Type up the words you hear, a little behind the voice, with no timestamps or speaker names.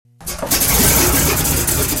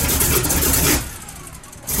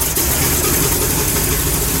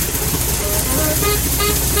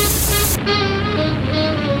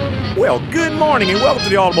Well, good morning and welcome to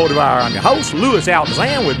the Automotive Hour. I'm your host, Louis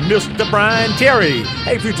Altazan, with Mr. Brian Terry.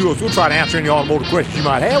 Hey, if you do us, we'll try to answer any automotive questions you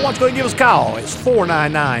might have. Why don't you go ahead and give us a call? It's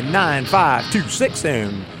 499-9526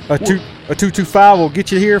 and... A 225 will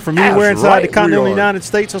get you here from anywhere inside the continental United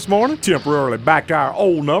States this morning. Temporarily back to our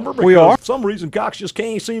old number because we are. For some reason Cox just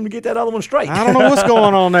can't seem to get that other one straight. I don't know what's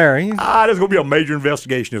going on there. There's going to be a major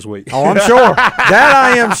investigation this week. Oh, I'm sure. That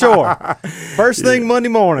I am sure. First thing Monday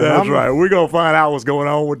morning. That's right. We're going to find out what's going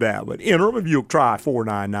on with that. But interim, if you'll try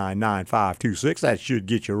 499-9526, that should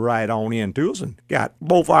get you right on into us and got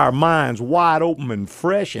both our minds wide open and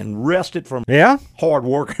fresh and rested from hard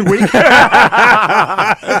working week.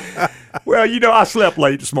 Well, you know, I slept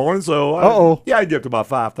late this morning, so I get up to about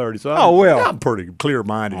 5:30. So I'm pretty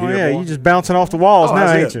clear-minded here. Yeah, boy. You're just bouncing off the walls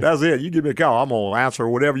now, ain't you? That's it. You give me a call, I'm gonna answer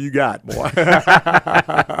whatever you got, boy.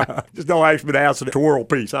 Just don't ask me to answer the world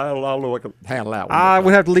piece. I don't know if I can handle that one. I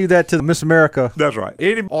would have to leave that to Miss America. That's right.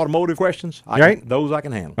 Any automotive questions? Those I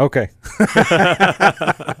can handle. Okay.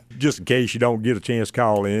 Just in case you don't get a chance to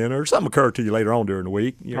call in or something occurred to you later on during the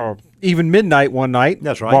week. Or even midnight one night.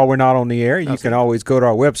 That's right. While we're not on the air, you can always go to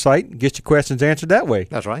our website and get your questions answered that way.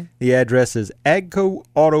 That's right. The address is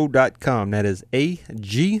agcoauto.com. That is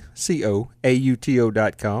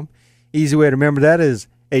AGCOAUTO.com. Easy way to remember that is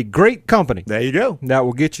a great company. There you go. That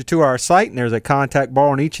will get you to our site, and there's a contact bar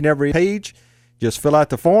on each and every page. Just fill out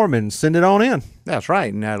the form and send it on in. That's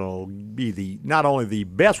right, and that'll be not only the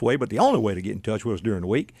best way, but the only way to get in touch with us during the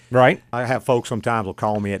week. Right. I have folks sometimes will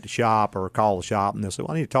call me at the shop or call the shop, and they'll say,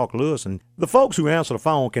 well, I need to talk to Louis. And the folks who answer the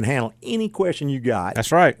phone can handle any question you got.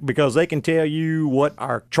 That's right. Because they can tell you what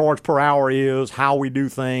our charge per hour is, how we do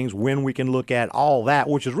things, when we can look at all that,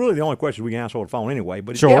 which is really the only question we can answer on the phone anyway.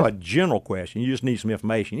 But if you have a general question, you just need some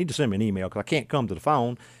information, you need to send me an email because I can't come to the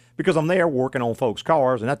phone. Because I'm there working on folks'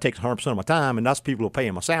 cars, and that takes 100% of my time, and that's people who are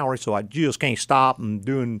paying my salary, so I just can't stop and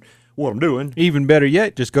doing what I'm doing. Even better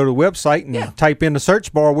yet, just go to the website and type in the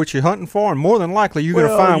search bar what you're hunting for, and more than likely you're going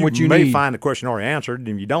to find what you need. You may find the question already answered, and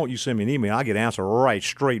if you don't, you send me an email. I get an answer right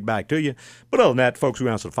straight back to you. But other than that, folks who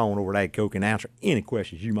answer the phone over at AGCO can answer any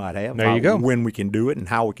questions you might have. There you go. When we can do it, and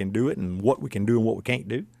how we can do it, and what we can do and what we can't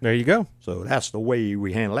do. There you go. So that's the way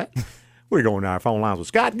we handle that. We're going to our phone lines with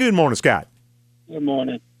Scott. Good morning, Scott. Good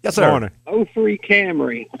morning. Yes, sir. Morning. 03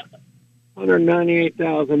 Camry,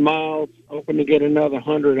 198,000 miles, hoping to get another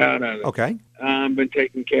 100 out of it. Okay. I've been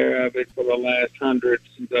taking care of it for the last 100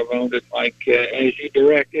 since I've owned it, as you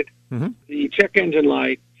directed. Mm-hmm. The check engine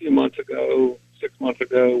light a few months ago, 6 months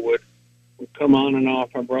ago, would come on and off.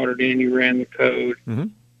 I brought it in, you ran the code,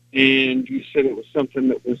 and you said it was something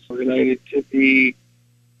that was related to the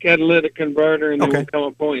catalytic converter, and there would come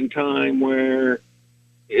a point in time where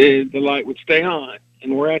the light would stay on,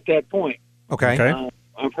 and we're at that point. Okay.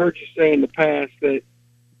 I've heard you say in the past that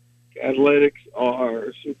catalytics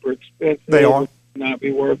are super expensive. They are. Not be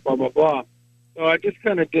worth blah, blah, blah. So I just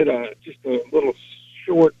kind of did a little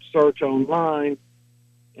short search online,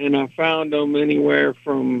 and I found them anywhere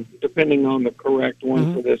from, depending on the correct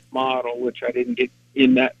one for this model, which I didn't get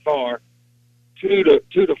in that far, $200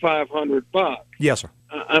 to $500. Yes, sir.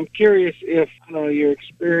 I'm curious if your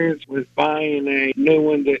experience with buying a new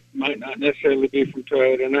one that might not necessarily be from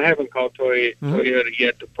Toyota, and I haven't called Toyota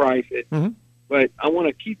yet to price it, but I want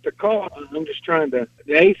to keep the car. I'm just trying to.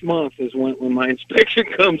 The 8th month is when my inspection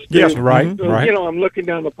comes due. Yes, right, so, right. I'm looking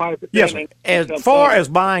down the pipe. Yes, sir. As far as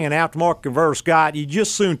buying an aftermarket converter, Scott, you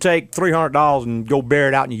just soon take $300 and go bury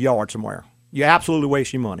it out in your yard somewhere. You absolutely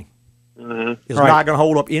waste your money. It's not going to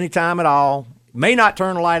hold up any time at all. May not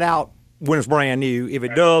turn the light out when it's brand new. If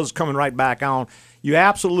it does, coming right back on, you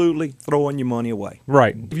absolutely throwing your money away.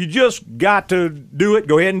 Right. If you just got to do it,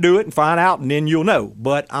 go ahead and do it and find out, and then you'll know.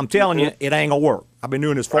 But I'm telling you, it ain't going to work. I've been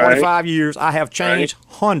doing this 45 years. I have changed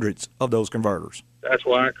hundreds of those converters. That's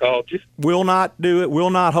why I called you. Will not do it,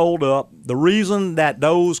 will not hold up. The reason that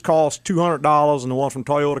those cost $200 and the one from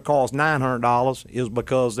Toyota costs $900 is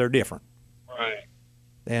because they're different. Right.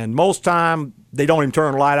 And most time, they don't even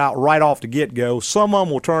turn the light out right off the get-go. Some of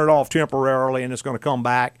them will turn it off temporarily, and it's going to come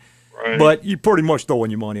back. Right. But you're pretty much throwing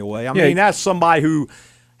your money away. I mean, that's somebody who,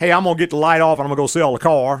 hey, I'm going to get the light off, and I'm going to go sell the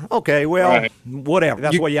car. Okay, well, whatever.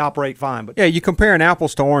 That's the way you operate, fine. But you're comparing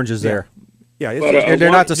apples to oranges there. Yeah,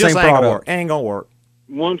 they're not the same product. Ain't going to work.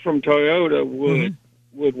 One from Toyota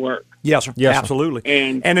would work. Yes, sir. Yes, absolutely.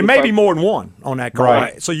 Sir. And there may be more than one on that car.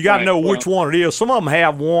 Right. So you got to know which one it is. Some of them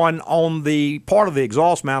have one on the part of the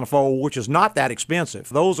exhaust manifold, which is not that expensive.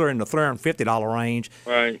 Those are in the $350 range.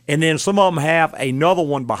 Right. And then some of them have another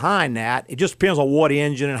one behind that. It just depends on what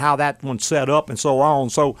engine and how that one's set up and so on.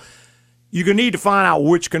 So you're going to need to find out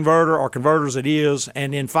which converter or converters it is,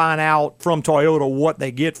 and then find out from Toyota what they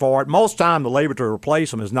get for it. Most time, the labor to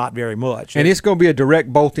replace them is not very much. And it's going to be a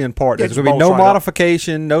direct bolt-in part. There's going to be no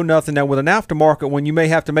modification, no nothing. Now, with an aftermarket, when you may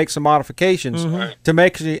have to make some modifications to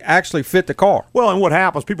make it actually fit the car. Well, and what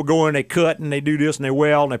happens, people go in, they cut, and they do this, and they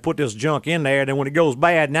weld, and they put this junk in there. And then when it goes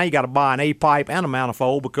bad, now you got to buy an A-pipe and a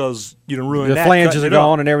manifold because you done ruined that. The flanges are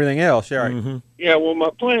gone and everything else. Yeah, right. Yeah, well, my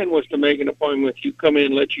plan was to make an appointment with you, come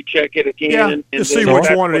in, let you check it again. And just see which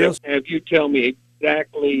one it is. Have you tell me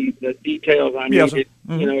exactly the details I needed,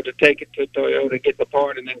 to take it to Toyota, get the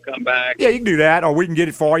part, and then come back. Yeah, you can do that, or we can get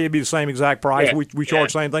it for you. It'd be the same exact price. Yeah. We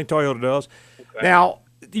charge the same thing Toyota does. Okay. Now,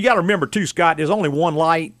 you got to remember, too, Scott, there's only one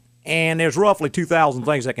light, and there's roughly 2,000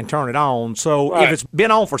 things that can turn it on. So if it's been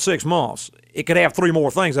on for 6 months, it could have 3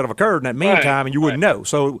 more things that have occurred in that meantime, and you wouldn't know.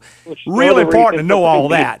 So really important to know all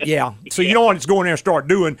that. Yeah. So you don't want to just go in there and start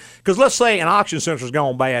doing, because let's say an oxygen sensor's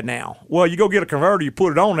gone bad now. Well, you go get a converter, you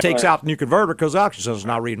put it on, it takes out the new converter because the oxygen sensor's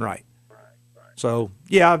not reading right. So,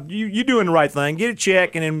 yeah, you're doing the right thing. Get it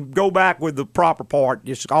checked and then go back with the proper part.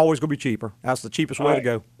 It's always going to be cheaper. That's the cheapest way to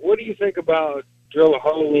go. What do you think about drill a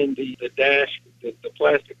hole in the dash, the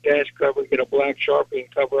plastic dash cover, get a black Sharpie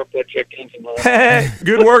and cover up that check engine light?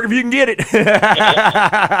 Good work if you can get it.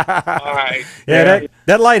 All right. Yeah,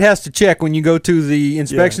 that light has to check when you go to the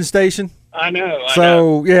inspection station. I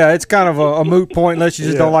know. Yeah, it's kind of a moot point unless you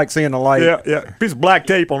just don't like seeing the light. Yeah. Piece of black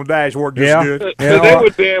tape on the dash worked just good. So they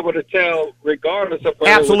would be able to tell regardless of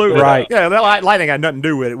whether absolutely right. Yeah, that light ain't got nothing to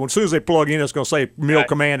do with it. As soon as they plug in, it's going to say mill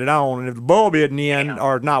commanded on, and if the bulb isn't in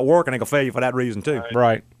or not working, they can fail you for that reason too.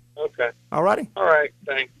 Right. Okay. All righty. All right.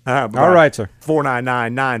 Thanks. All right, sir.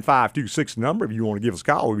 499-9526 number. If you want to give us a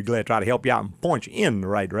call, we'd be glad to try to help you out and point you in the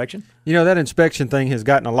right direction. You know, that inspection thing has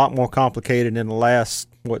gotten a lot more complicated in the last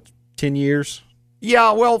 10 years?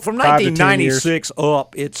 Yeah, well, from 1996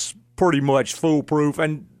 up, it's pretty much foolproof.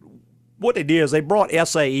 And what they did is they brought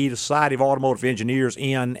SAE, the Society of Automotive Engineers,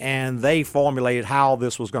 in, and they formulated how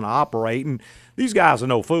this was going to operate. And these guys are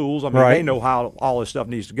no fools. I mean, they know how all this stuff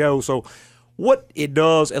needs to go. So what it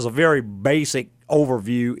does as a very basic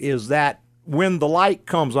overview is that when the light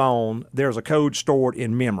comes on, there's a code stored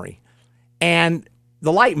in memory. And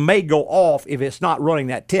the light may go off if it's not running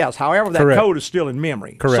that test. However, that code is still in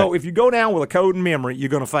memory. Correct. So if you go down with a code in memory, you're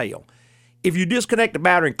going to fail. If you disconnect the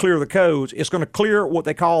battery and clear the codes, it's going to clear what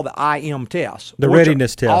they call the IM test. The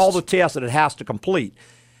readiness test. All the tests that it has to complete.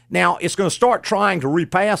 Now, it's going to start trying to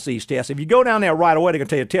repass these tests. If you go down there right away, they're going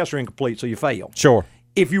to tell you tests are incomplete, so you fail. Sure.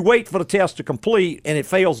 If you wait for the test to complete and it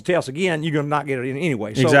fails the test again, you're going to not get it in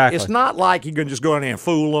anyway. So it's not like you're going to just go in there and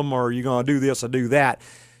fool them or you're going to do this or do that.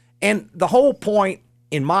 And the whole point,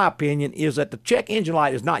 in my opinion, is that the check engine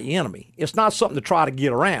light is not your enemy. It's not something to try to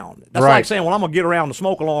get around. That's like saying, well, I'm going to get around the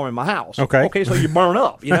smoke alarm in my house. Okay, so you burn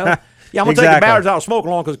up, you know. Yeah, I'm going to take the batteries out of the smoke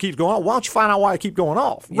alarm because it keeps going off. Why don't you find out why it keeps going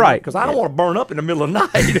off? Because I don't want to burn up in the middle of the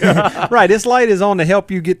night. Right, this light is on to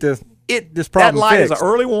help you get this problem that light fixed. is an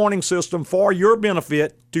early warning system for your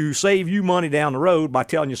benefit to save you money down the road by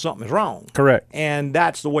telling you something is wrong. Correct. And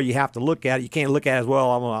that's the way you have to look at it. You can't look at it as,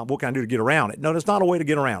 well, what can I do to get around it? No, there's not a way to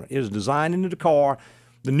get around it. It is designed into the car.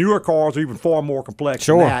 The newer cars are even far more complex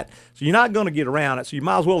than that. So you're not going to get around it. So you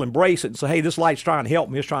might as well embrace it and say, hey, this light's trying to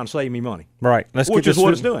help me. It's trying to save me money. Right. Which is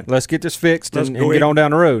what it's doing. Let's get this fixed and get on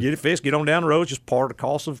down the road. Get it fixed, get on down the road. It's just part of the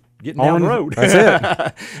cost of getting down the road. That's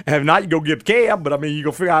it. And if not, you go get a cab. But, I mean, you're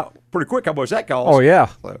going to figure out pretty quick how much that costs. Oh, yeah.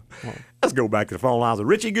 So, let's go back to the phone lines with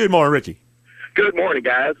Richie. Good morning, Richie. Good morning,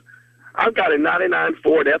 guys. I've got a 99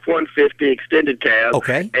 Ford F-150 extended cab.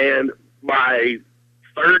 Okay. And my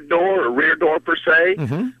third door or rear door, per se,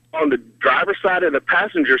 on the driver's side and the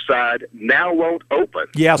passenger side now won't open.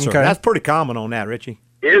 Yes, sir. Okay. That's pretty common on that, Richie.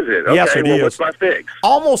 Is it? Okay. Yes, it is. What's my fix?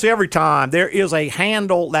 Almost every time there is a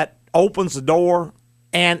handle that opens the door,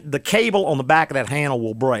 and the cable on the back of that handle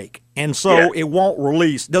will break. And so it won't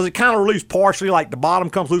release. Does it kind of release partially, like the bottom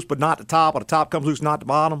comes loose but not the top, or the top comes loose, not the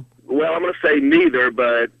bottom? Well, I'm going to say neither,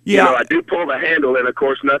 but you know, I do pull the handle, and, of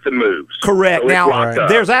course, nothing moves. Correct. So now,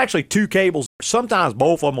 there's actually two cables. Sometimes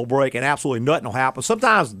both of them will break, and absolutely nothing will happen.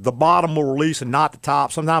 Sometimes the bottom will release and not the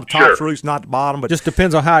top. Sometimes the top's release, not the bottom. But just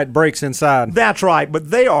depends on how it breaks inside. That's right. But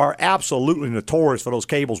they are absolutely notorious for those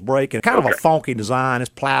cables breaking. Kind of a funky design. It's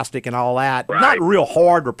plastic and all that. Not real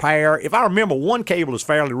hard repair. If I remember, one cable is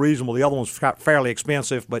fairly reasonable. The other one's fairly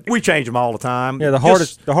expensive, but we change them all the time. Yeah, the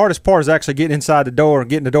hardest part is actually getting inside the door and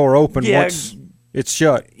getting the door open once it's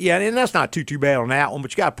shut. Yeah, and that's not too bad on that one,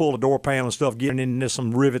 but you got to pull the door panel and stuff, getting in, there's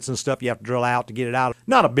some rivets and stuff you have to drill out to get it out.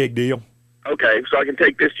 Not a big deal. Okay, so I can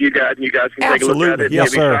take this to you guys, and you guys can take a look at it.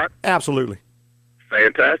 Yes, sir. Absolutely.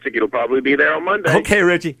 Fantastic. It'll probably be there on Monday. Okay,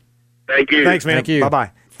 Richie. Thank you. Thanks, man. Thank you.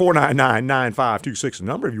 Bye-bye. 499-9526 the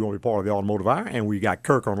number if you want to be part of the Automotive Hour. And we got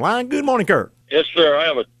Kirk on the line. Good morning, Kirk. Yes, sir. I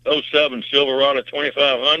have a '07 Silverado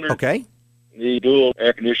 2500. Okay. The dual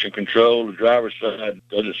air conditioning control. The driver's side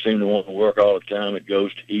doesn't seem to want to work all the time. It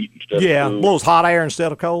goes to heat instead of cool. Blows hot air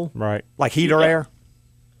instead of cold. Right. Like heater air.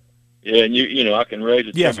 Yeah, and you know, I can raise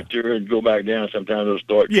the temperature and go back down. Sometimes it'll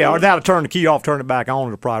start. Yeah, or that'll turn the key off, turn it back on,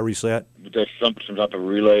 it'll probably reset. But that's some type of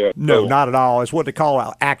relay. Or no, not at all. It's what they call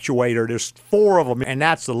an actuator. There's 4 of them, and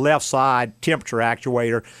that's the left side temperature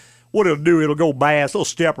actuator. What it'll do, it'll go bad. It's a little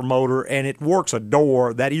stepper motor, and it works a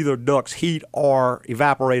door that either ducts heat or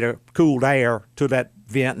evaporator cooled air to that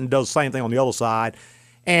vent and does the same thing on the other side.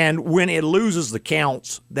 And when it loses the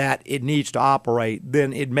counts that it needs to operate,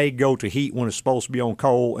 then it may go to heat when it's supposed to be on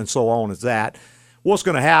cold, and so on as that. What's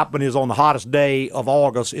going to happen is on the hottest day of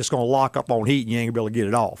August, it's going to lock up on heat and you ain't going to be able to get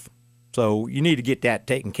it off. So you need to get that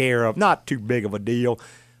taken care of. Not too big of a deal.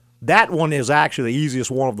 That one is actually the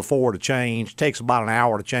easiest one of the 4 to change. It takes about an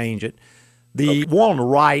hour to change it. The one on the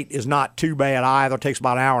right is not too bad either. It takes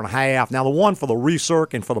about an hour and a half. Now, the one for the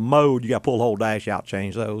recirc and for the mode, you got to pull the whole dash out,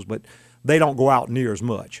 change those, but they don't go out near as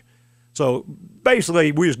much. So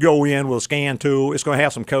basically, we just go in with a scan tool. It's going to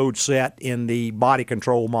have some code set in the body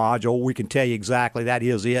control module. We can tell you exactly that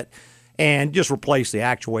is it. And just replace the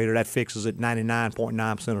actuator. That fixes it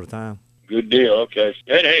 99.9% of the time. Good deal. Okay.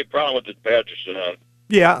 Ain't any problem with the passenger side.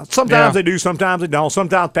 Yeah, sometimes they do, sometimes they don't.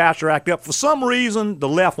 Sometimes passenger act up. For some reason, the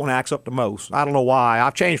left one acts up the most. I don't know why.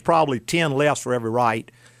 I've changed probably 10 lefts for every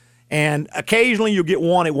right. And occasionally you'll get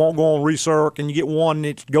one, it won't go on recirc, and you get one,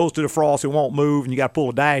 it goes to the frost, it won't move, and you got to pull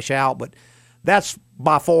the dash out. But that's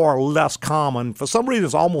by far less common. For some reason,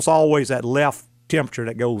 it's almost always that left temperature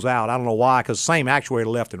that goes out. I don't know why, because same actuator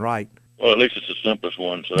left and right. Well, at least it's the simplest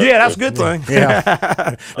one. So that's a good thing.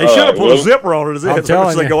 Yeah. They should have put a zipper on it as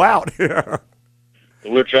they go out.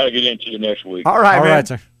 We'll try to get into you next week. All right, man. All right,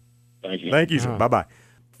 sir. Thank you. Thank you, sir. Bye-bye.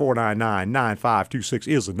 499-9526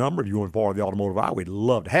 is the number. If you want to be part of the Automotive Hour, we'd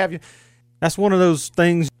love to have you. That's one of those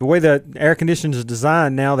things, the way the air conditioning is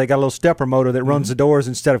designed now, they got a little stepper motor that runs the doors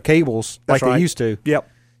instead of cables like they used to. Yep.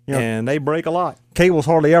 And they break a lot. Cables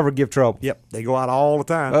hardly ever give trouble. Yep. They go out all the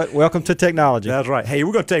time. But welcome to technology. That's right. Hey,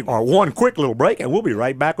 we're going to take our one quick little break, and we'll be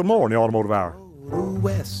right back with more in the Automotive Hour.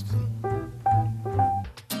 West.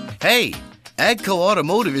 Hey, AGCO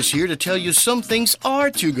Automotive is here to tell you some things are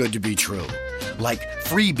too good to be true. Like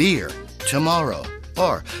free beer tomorrow.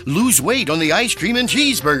 Or lose weight on the ice cream and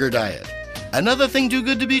cheeseburger diet. Another thing too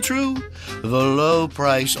good to be true? The low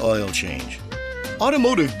price oil change.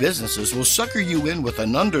 Automotive businesses will sucker you in with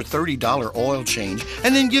an under $30 oil change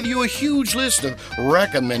and then give you a huge list of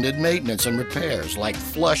recommended maintenance and repairs like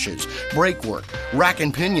flushes, brake work, rack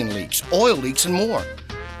and pinion leaks, oil leaks, and more.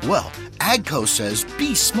 Well, AGCO says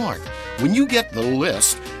be smart. When you get the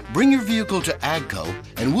list, bring your vehicle to AGCO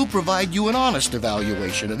and we'll provide you an honest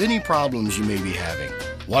evaluation of any problems you may be having.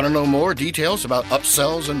 Want to know more details about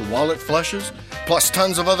upsells and wallet flushes, plus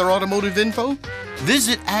tons of other automotive info?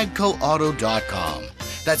 Visit agcoauto.com.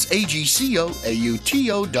 That's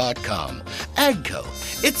AGCOAUTO.com.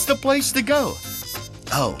 AGCO, it's the place to go.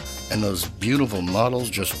 Oh, and those beautiful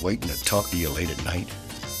models just waiting to talk to you late at night?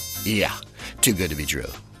 Yeah, too good to be true.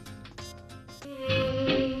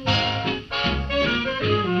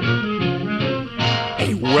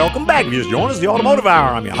 Welcome back. If you just joined us, the Automotive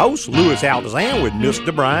Hour. I'm your host, Louis Altazan, with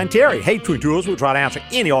Mr. Brian Terry. Hey, between two of us, we'll try to answer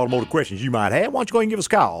any automotive questions you might have. Why don't you go ahead and give us a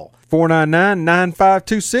call?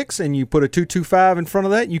 499-9526, and you put a 225 in front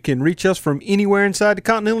of that. You can reach us from anywhere inside the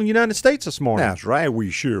continental United States this morning. That's right.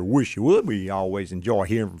 We sure wish you would. We always enjoy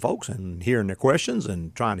hearing from folks and hearing their questions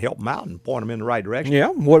and trying to help them out and point them in the right direction. Yeah,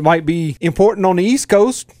 what might be important on the East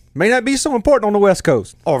Coast may not be so important on the West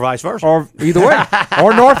Coast. Or vice versa. Or either way.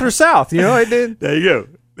 Or north or south. You know, it did. There you go.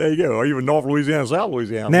 There you go. Or even North Louisiana, South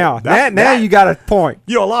Louisiana. Now you got a point.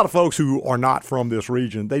 You know, a lot of folks who are not from this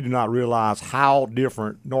region, they do not realize how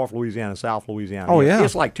different North Louisiana and South Louisiana is. Yeah.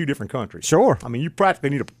 It's like two different countries. Sure. I mean, you practically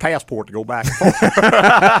need a passport to go back and forth.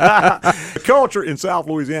 The culture in South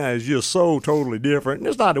Louisiana is just so totally different. And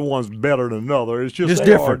it's not that one's better than another. It's just they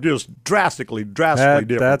different. are just drastically different.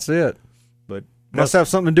 That's it. But must have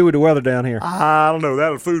something to do with the weather down here. I don't know. That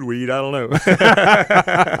was food we eat. I don't know.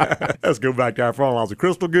 Let's go back to our phone lines.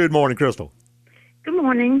 Crystal, good morning, Crystal. Good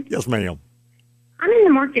morning. Yes, ma'am. I'm in the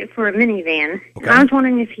market for a minivan. Okay. I was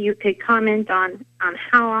wondering if you could comment on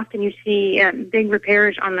how often you see big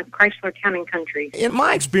repairs on the Chrysler Town and Country. In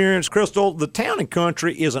my experience, Crystal, the Town and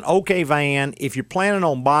Country is an okay van. If you're planning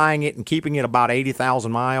on buying it and keeping it about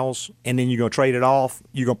 80,000 miles, and then you're going to trade it off,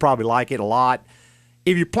 you're going to probably like it a lot.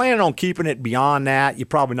 If you're planning on keeping it beyond that, you're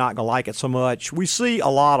probably not going to like it so much. We see a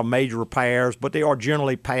lot of major repairs, but they are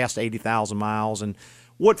generally past 80,000 miles. And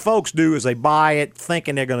what folks do is they buy it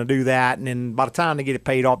thinking they're going to do that, and then by the time they get it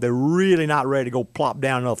paid off, they're really not ready to go plop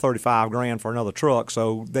down another $35,000 for another truck,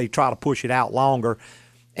 so they try to push it out longer.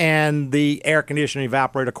 And the air conditioning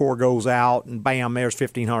evaporator core goes out, and bam, there's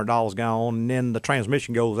 $1,500 gone, and then the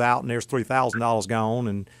transmission goes out, and there's $3,000 gone,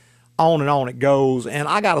 and on it goes. And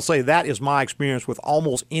I got to say, that is my experience with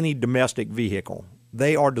almost any domestic vehicle.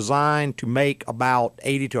 They are designed to make about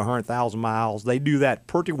 80 to 100,000 miles. They do that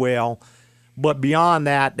pretty well. But beyond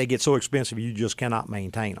that, they get so expensive you just cannot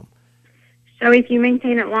maintain them. So if you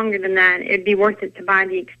maintain it longer than that, it'd be worth it to buy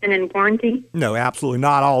the extended warranty? No, absolutely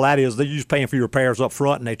not. All that is, they're just paying for your repairs up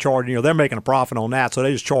front, and they charge you. They're making a profit on that, so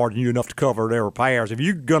they're just charging you enough to cover their repairs. If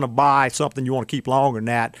you're going to buy something you want to keep longer than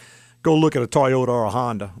that, go look at a Toyota or a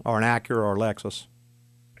Honda or an Acura or a Lexus.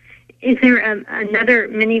 Is there another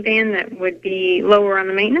minivan that would be lower on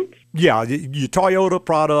the maintenance? Yeah, your Toyota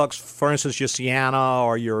products, for instance, your Sienna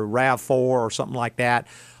or your RAV4 or something like that,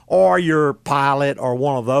 or your Pilot or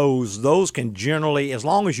one of those can generally, as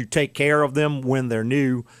long as you take care of them when they're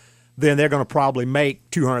new, then they're going to probably make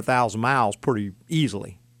 200,000 miles pretty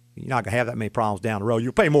easily. You're not going to have that many problems down the road.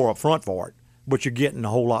 You'll pay more up front for it, but you're getting a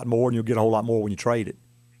whole lot more, and you'll get a whole lot more when you trade it.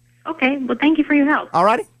 Okay, well, thank you for your help. All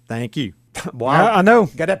righty, thank you. Boy, I know.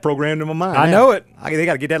 Got that programmed in my mind. I know it. They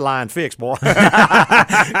got to get that line fixed, boy. Because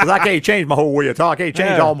I can't change my whole way of talk. I can't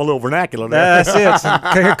change all my little vernacular there. That's it.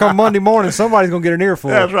 So here come Monday morning, somebody's going to get an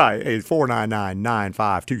earful. That's right. Hey,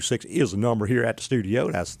 499-9526 is the number here at the studio.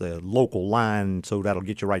 That's the local line, so that'll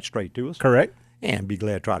get you right straight to us. Correct. And be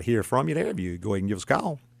glad to try to hear from you there. If you go ahead and give us a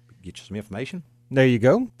call, get you some information. There you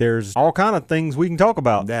go. There's all kind of things we can talk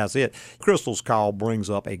about. That's it. Crystal's call brings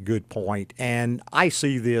up a good point, and I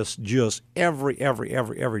see this just every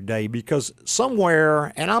day, because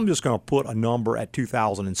somewhere, and I'm just going to put a number at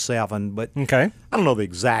 2007, but okay, I don't know the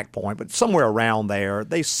exact point, but somewhere around there,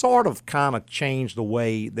 they sort of kind of changed the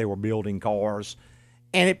way they were building cars,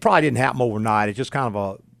 and it probably didn't happen overnight. It's just kind of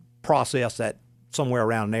a process that somewhere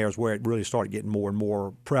around there is where it really started getting more and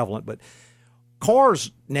more prevalent, but cars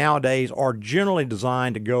nowadays are generally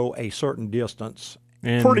designed to go a certain distance,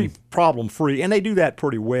 pretty problem-free, and they do that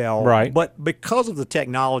pretty well. Right. But because of the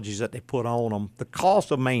technologies that they put on them, the cost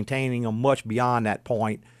of maintaining them much beyond that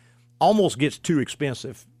point almost gets too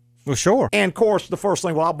expensive. Well, sure. And, of course, the first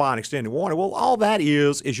thing, I'll buy an extended warranty. Well, all that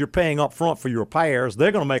is you're paying up front for your repairs.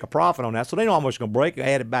 They're going to make a profit on that, so they know how much it's going to break,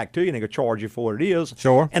 add it back to you, and they're going to charge you for what it is.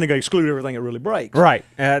 Sure. And they're going to exclude everything that really breaks. Right.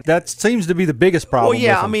 That seems to be the biggest problem. Well,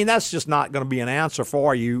 yeah, I mean, that's just not going to be an answer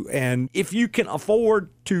for you. And if you can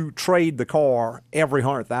afford to trade the car every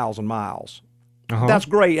 100,000 miles, that's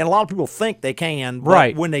great. And a lot of people think they can,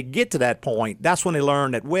 but when they get to that point, that's when they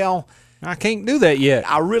learn that, well, I can't do that yet.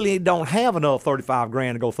 I really don't have another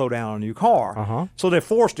 $35,000 to go throw down on a new car. So they're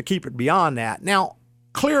forced to keep it beyond that. Now,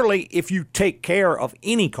 clearly, if you take care of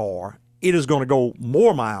any car, it is going to go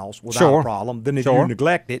more miles without a problem than if you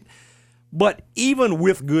neglect it. But even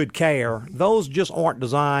with good care, those just aren't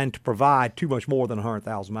designed to provide too much more than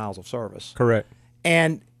 100,000 miles of service. Correct.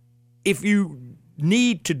 And if you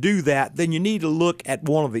need to do that, then you need to look at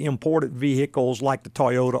one of the imported vehicles like the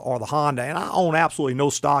Toyota or the Honda. And I own absolutely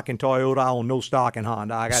no stock in Toyota. I own no stock in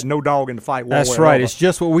Honda. I got no dog in the fight. That's right. It's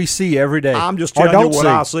just what we see every day. I'm just telling you what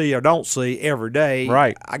I see or don't see every day.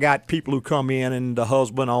 Right. I got people who come in, and the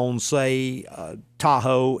husband owns, say,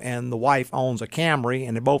 Tahoe, and the wife owns a Camry,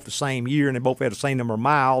 and they're both the same year, and they both had the same number of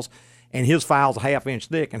miles. And his file's a half-inch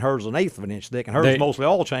thick, and hers is an eighth of an inch thick, and hers is mostly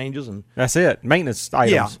oil changes. And that's it, maintenance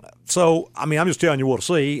items. Yeah. So, I mean, I'm just telling you what to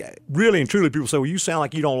see. Really and truly, people say, well, you sound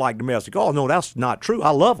like you don't like domestic. Oh, no, that's not true. I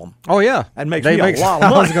love them. Oh, yeah. That makes me a lot of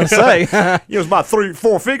money. I was going to say. It's about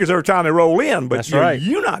 3-4 figures every time they roll in. But that's right.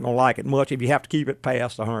 You're not going to like it much if you have to keep it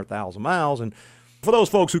past 100,000 miles. And for those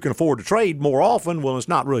folks who can afford to trade more often, well, it's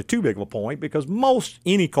not really too big of a point, because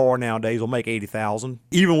any car nowadays will make 80,000.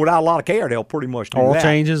 Even without a lot of care, they'll pretty much do oil that.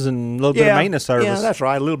 Changes and a little bit of maintenance service. Yeah, that's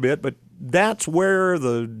right, a little bit. But that's where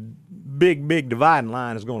the big dividing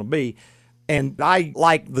line is going to be. And I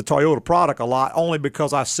like the Toyota product a lot only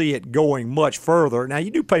because I see it going much further. Now,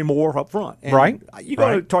 you do pay more up front. And right. You go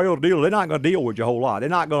to a Toyota dealer, they're not going to deal with you a whole lot. They're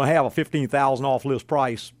not going to have a $15,000 off list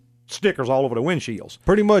price stickers all over the windshields.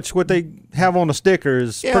 Pretty much what they have on the sticker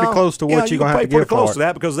is pretty close to what you're going to have to give for it. Pretty close to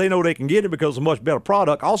that, because they know they can get it because it's a much better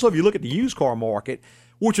product. Also, if you look at the used car market,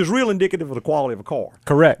 which is real indicative of the quality of a car.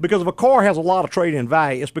 Correct. Because if a car has a lot of trade-in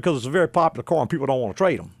value, it's because it's a very popular car and people don't want to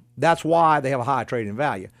trade them. That's why they have a high trade-in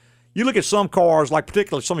value. You look at some cars, like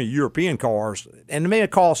particularly some of the European cars, and they may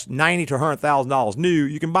cost $90,000 to $100,000 new.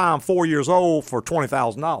 You can buy them 4 years old for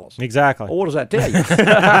 $20,000. Exactly. Well, what does that tell you?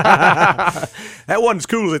 That wasn't as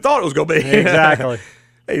cool as they thought it was going to be. Exactly.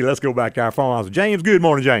 Hey, let's go back to our phone lines. James, good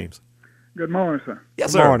morning, James. Good morning, sir.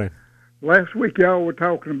 Yes, Good sir. morning. Last week, y'all were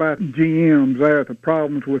talking about GMs there, the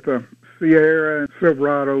problems with the Sierra and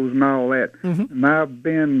Silverados and all that. Mm-hmm. And I've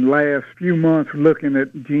been last few months looking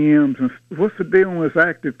at GMs. And what's the deal with this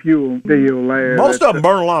active fuel deal there? Most of them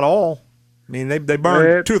burn a lot of oil. I mean, they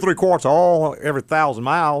burn 2 or 3 quarts of oil every 1,000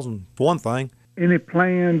 miles, and it's one thing. Any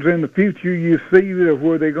plans in the future you see of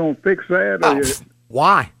where they're going to fix that?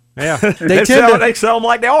 Why? Yeah. They sell them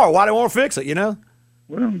like they are. Why they want to fix it, you know?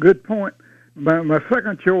 Well, good point. My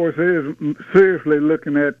second choice is seriously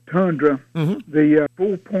looking at Tundra, the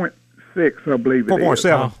 4.6, I believe it is.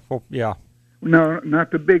 4.7. Yeah. No,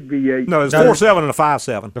 not the big V8. No, it's 4.7 and a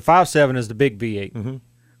 5.7. The 5.7 is the big V8. Mm-hmm.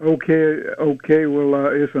 Okay. Well,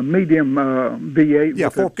 it's a medium V8. Yeah,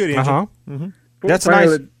 good engine. Uh-huh. Mm-hmm. That's a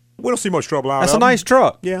nice. We don't see much trouble out That's of a them. nice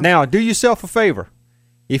truck. Yeah. Now, do yourself a favor.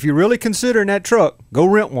 If you're really considering that truck, go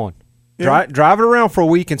rent one. Yeah. Drive it around for a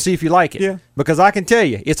week and see if you like it. Yeah. Because I can tell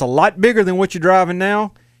you, it's a lot bigger than what you're driving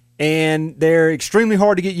now, and they're extremely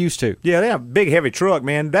hard to get used to. Yeah, they have a big, heavy truck,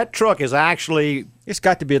 man. That truck is actually... It's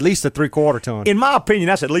got to be at least a 3/4 ton. In my opinion,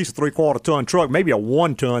 that's at least a 3/4 ton truck, maybe a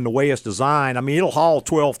 1 ton the way it's designed. I mean, it'll haul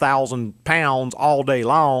 12,000 pounds all day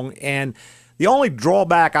long, and the only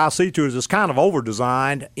drawback I see to it is it's kind of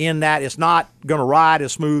over-designed in that it's not going to ride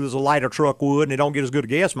as smooth as a lighter truck would, and it don't get as good a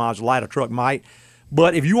gas mileage as a lighter truck might.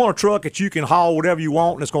 But if you want a truck that you can haul whatever you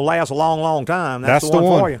want and it's going to last a long, long time, that's the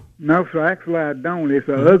one for you. No, sir, actually I don't. It's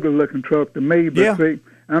an ugly-looking truck to me. But see,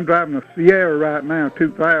 I'm driving a Sierra right now,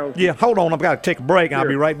 2000. Yeah, hold on. I've got to take a break, and I'll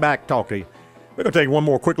be right back to talk to you. We're going to take one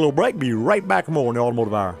more quick little break. Be right back for more in the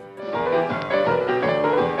Automotive Hour.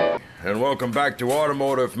 And welcome back to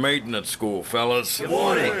Automotive Maintenance School, fellas. Good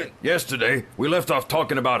morning. Yesterday, we left off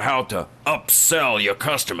talking about how to upsell your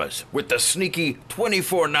customers with the sneaky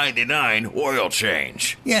 $24.99 oil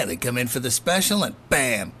change. Yeah, they come in for the special and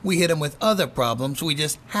bam, we hit them with other problems we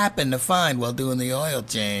just happened to find while doing the oil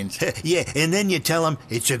change. Yeah, and then you tell them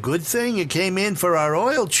it's a good thing you came in for our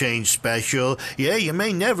oil change special. Yeah, you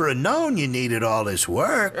may never have known you needed all this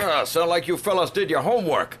work. Yeah, sound like you fellas did your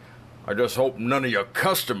homework. I just hope none of your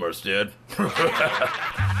customers did.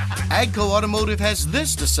 AGCO Automotive has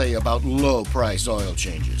this to say about low-price oil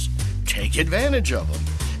changes. Take advantage of them.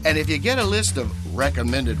 And if you get a list of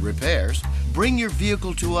recommended repairs, bring your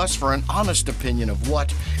vehicle to us for an honest opinion of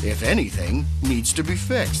what, if anything, needs to be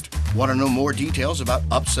fixed. Want to know more details about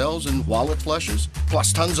upsells and wallet flushes,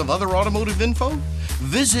 plus tons of other automotive info?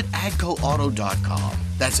 Visit agcoauto.com.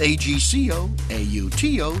 That's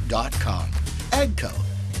AGCOAUTO.com. AGCO.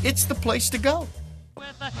 It's the place to go.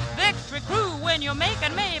 With the victory crew when you're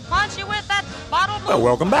making me punch you with that bottle. Well,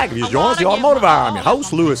 welcome back. If you just joined us, the Automotive Hour. I'm your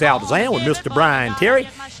host, Louis Altazan, with Mr. Brian Terry.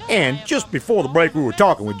 And just before the break, we were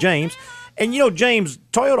talking with James. And, you know, James,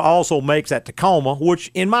 Toyota also makes that Tacoma, which,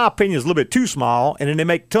 in my opinion, is a little bit too small. And then they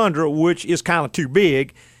make Tundra, which is kind of too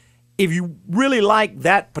big. If you really like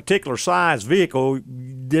that particular size vehicle,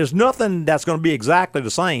 there's nothing that's going to be exactly the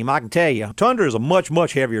same, I can tell you. Tundra is a much,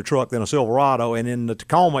 much heavier truck than a Silverado, and then the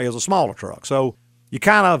Tacoma is a smaller truck. So you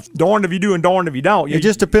kind of darned if you do and darned if you don't. It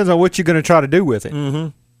just depends on what you're going to try to do with it.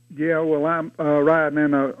 Mm-hmm. Yeah, well, I'm riding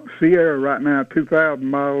in a Sierra right now, 2000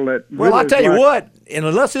 model. Well, really I tell you what, and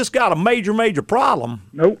unless it's got a major, major problem,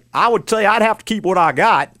 I would say I'd have to keep what I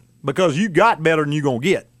got because you got better than you're going to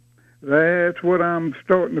get. That's what I'm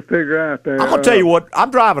starting to figure out there. I'm going to tell you what, I'm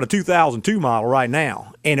driving a 2002 model right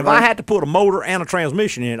now, and if I had to put a motor and a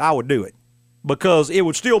transmission in it, I would do it because it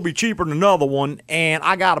would still be cheaper than another one, and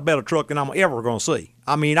I got a better truck than I'm ever going to see.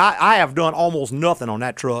 I mean, I have done almost nothing on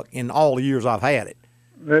that truck in all the years I've had it.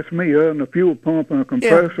 That's me, other than a fuel pump and a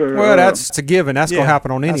compressor. Yeah. Well, that's a given. That's going to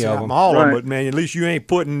happen on any of them. All of them, but, man, at least you ain't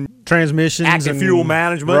putting transmissions active and fuel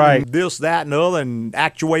management right. and this, that, and other, and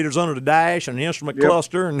actuators under the dash and the instrument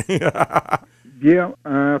cluster. And yeah,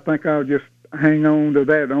 I think I'll just hang on to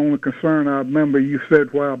that. The only concern I remember you said a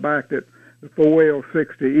while back that the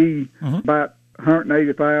 4L60E, about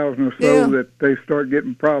 180,000 or so, that they start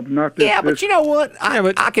getting problems. Not this, but you know what?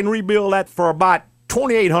 I can rebuild that for about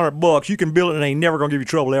 $2,800. You can build it and it ain't never going to give you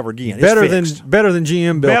trouble ever again. Better than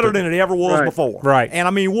GM built better than it ever was before. Right. And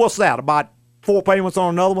I mean, what's that? About 4 payments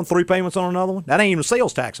on another one, 3 payments on another one? That ain't even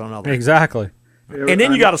sales tax on another one. Exactly. And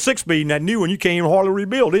then you got a 6-speed in that new one. You can't even hardly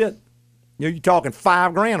rebuild it. You know, you're talking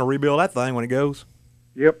 $5,000 to rebuild that thing when it goes.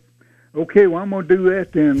 Yep. Okay, well, I'm going to do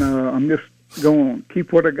that then. I'm just going to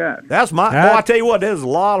keep what I got. That's my. Boy, I tell you what, there's a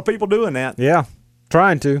lot of people doing that. Yeah.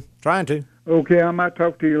 Trying to. Okay, I might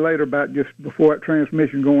talk to you later about just before that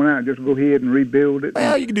transmission going out, just go ahead and rebuild it.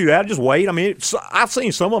 Well, you can do that. Just wait. I mean, I've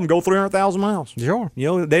seen some of them go 300,000 miles. Sure.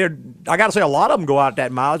 You know, I got to say a lot of them go out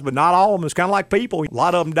that mileage, but not all of them. It's kind of like people. A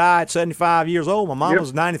lot of them die at 75 years old. My mom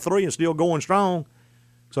was 93 and still going strong.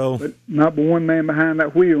 So, but not but one man behind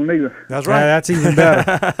that wheel neither. That's right. That's even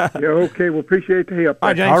better. Yeah, okay. Well, appreciate the help. All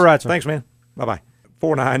right, James. All right, sir. Thanks, man. Bye-bye.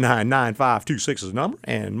 499-9526 is the number,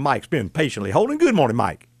 and Mike's been patiently holding. Good morning,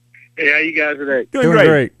 Mike. Hey, how you guys today? Doing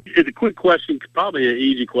great. It's a quick question, probably an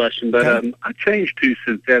easy question, but Okay. I changed to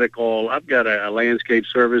synthetic oil. I've got a landscape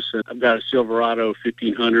service, and I've got a Silverado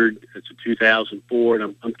 1500. It's a 2004,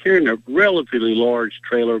 and I'm carrying a relatively large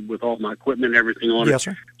trailer with all my equipment and everything on it. Yes,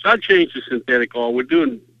 sir. So I changed to synthetic oil. We're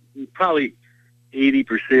doing probably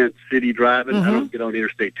 80% city driving. I don't get on the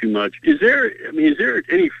interstate too much. Is there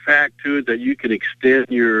any fact to it that you can extend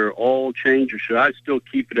your oil change, or should I still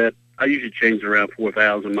keep it at? I usually change it around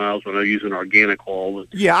 4,000 miles when I use an organic oil.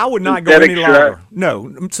 Yeah, I would not go any longer.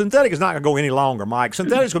 No, synthetic is not going to go any longer, Mike.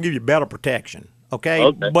 Synthetic is going to give you better protection,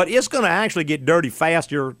 okay? But it's going to actually get dirty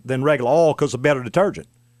faster than regular oil because of better detergent.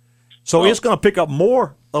 So it's going to pick up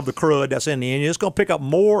more of the crud that's in the engine. It's going to pick up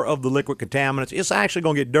more of the liquid contaminants. It's actually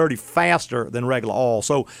going to get dirty faster than regular oil.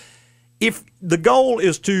 So if the goal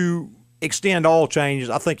is to extend oil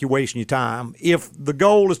changes, I think you're wasting your time. If the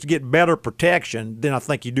goal is to get better protection, then I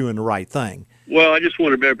think you're doing the right thing. Well, I just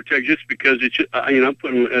want to better protect just because it's I'm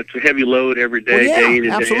putting it's a heavy load every day, Well, day in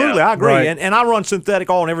and absolutely, day out. I agree. Right. And I run synthetic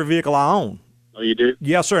oil in every vehicle I own. Oh, you do?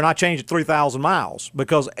 Yes, sir, and I change it 3,000 miles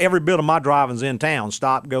because every bit of my driving's in town.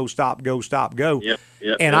 Stop, go, stop, go, stop, go.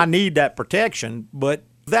 Yep. And I need that protection. But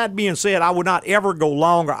that being said, I would not ever go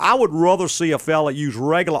longer. I would rather see a fella use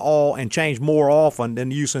regular oil and change more often than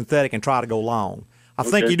use synthetic and try to go long. I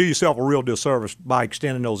think you do yourself a real disservice by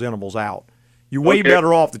extending those intervals out. You're way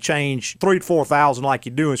better off to change 3,000 to 4,000 like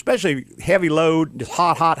you do, especially heavy load, just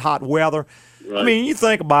hot weather. Right. I mean, you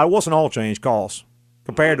think about it, what's an oil change cost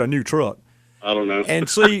compared to a new truck? I don't know. And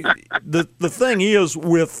see, the thing is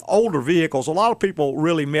with older vehicles, a lot of people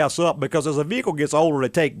really mess up because as a vehicle gets older, they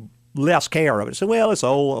take less care of it. Say, well, it's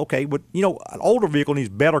old, okay, but an older vehicle needs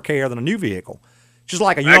better care than a new vehicle. Just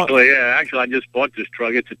like a young. Actually, I just bought this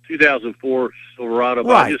truck. It's a 2004 Silverado,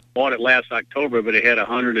 but I just bought it last October. But it had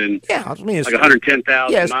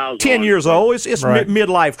 110,000 miles. 10 on years it. old. It's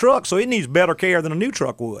midlife truck, so it needs better care than a new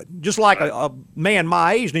truck would. Just like a man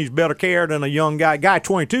my age needs better care than a young guy. Guy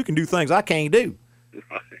 22 can do things I can't do.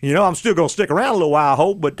 I'm still going to stick around a little while, I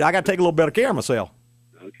hope, but I got to take a little better care of myself.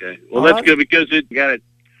 Okay, well that's good because it got it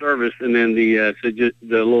serviced, and then the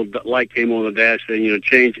little light came on the dash saying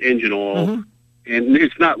change engine oil. Mm-hmm. And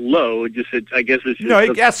it's not low. It just, I guess it's just.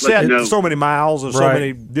 It got set so many miles and so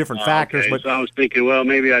many different factors. Okay. But so I was thinking, well,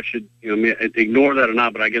 maybe I should, ignore that or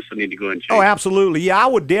not. But I guess I need to go and change. Oh, absolutely. Yeah, I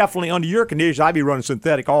would definitely, under your conditions, I'd be running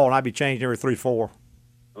synthetic oil, and I'd be changing every 3-4.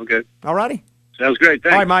 Okay. All righty. Sounds great.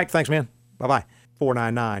 Thanks. All right, Mike. Thanks, man. Bye bye.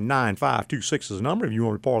 499-9526 is the number. If you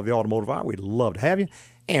want to be part of the automotive hour, we'd love to have you.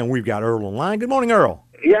 And we've got Earl on the line. Good morning, Earl.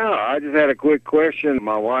 Yeah, I just had a quick question.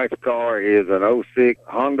 My wife's car is an 06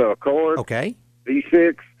 Honda Accord. Okay.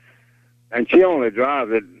 V6. And she only drives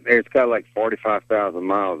it. It's got like 45,000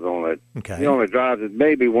 miles on it. Okay. She only drives it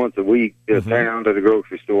maybe once a week to town, to the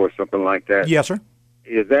grocery store, something like that. Yes, sir.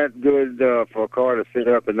 Is that good for a car to sit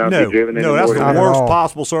up and not be driven anymore? No, that's the worst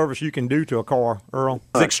possible service you can do to a car, Earl.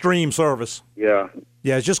 It's extreme service. Yeah.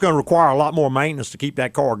 Yeah, it's just going to require a lot more maintenance to keep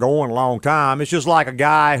that car going a long time. It's just like a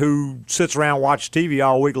guy who sits around, watches TV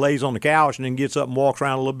all week, lays on the couch, and then gets up and walks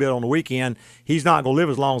around a little bit on the weekend. He's not going to live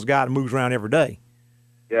as long as a guy that moves around every day.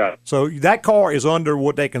 Yeah. So that car is under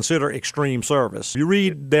what they consider extreme service. You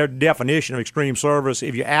read their definition of extreme service.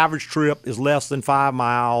 If your average trip is less than 5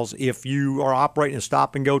 miles, if you are operating in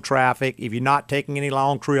stop-and-go traffic, if you're not taking any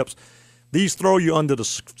long trips, these throw you under the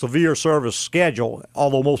severe service schedule,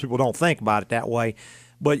 although most people don't think about it that way.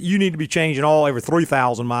 But you need to be changing all every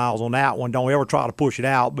 3,000 miles on that one. Don't ever try to push it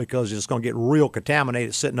out because it's going to get real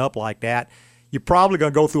contaminated sitting up like that. You're probably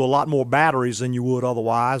going to go through a lot more batteries than you would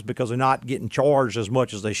otherwise because they're not getting charged as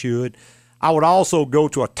much as they should. I would also go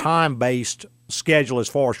to a time-based schedule as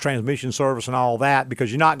far as transmission service and all that because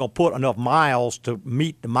you're not going to put enough miles to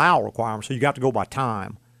meet the mile requirement, so you got to go by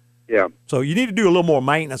time. Yeah. So you need to do a little more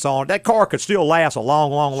maintenance on it. That car could still last a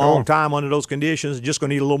long time under those conditions. It's just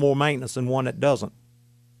going to need a little more maintenance than one that doesn't.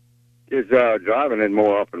 Is driving it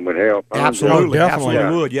more often would help? Absolutely.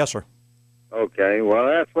 Absolutely would. Yes, sir. Okay, well,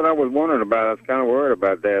 that's what I was wondering about. I was kind of worried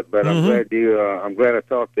about that, but I'm glad I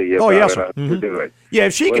talked to you about yes, sir. to do it. Yeah,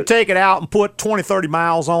 if she could take it out and put 20, 30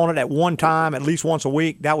 miles on it at one time, at least once a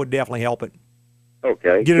week, that would definitely help it.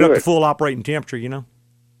 Okay, Get it up to full operating temperature,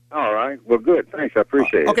 All right, well, good. Thanks, I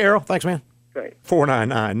appreciate it. Okay, Earl, thanks, man. Okay.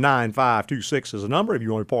 499-9526 is the number if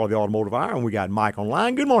you want to be part of the automotive hour, and we got Mike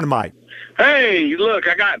online. Good morning, Mike. Hey, look,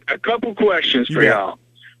 I got a couple questions for y'all.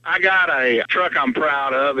 I got a truck I'm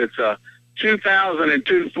proud of. It's a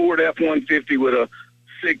 2002 Ford F-150 with a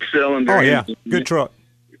 6-cylinder. Oh, yeah. engine. Good truck.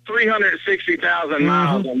 360,000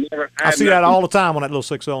 miles. I see that all the time on that little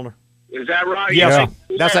 6-cylinder. Is that right? Yes,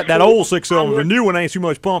 that's that old 6-cylinder. The new one ain't too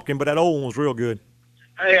much pumpkin, but that old one was real good.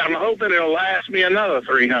 Hey, I'm hoping it'll last me another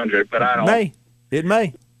 300, but I don't. It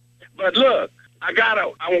may. But look, I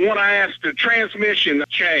want to ask the transmission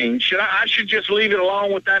change. I should just leave it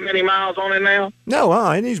alone with that many miles on it now?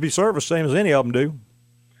 No, it needs to be serviced same as any of them do.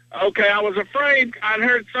 Okay, I was afraid. I'd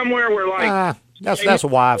heard somewhere where that's a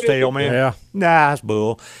wives' tale, man. Yeah. Nah, that's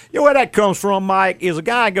bull. You know where that comes from, Mike, is a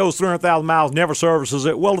guy goes 300,000 miles, never services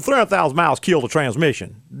it. Well, the 300,000 miles kill the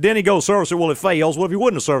transmission. Then he goes service it, well, it fails. Well, if he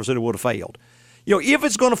wouldn't have serviced it, it would have failed. You know, if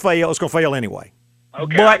it's going to fail, it's going to fail anyway.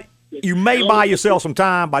 Okay. But you may buy yourself some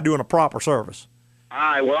time by doing a proper service. All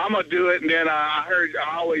right, well, I'm going to do it, and then I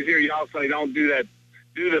always hear y'all say don't do that.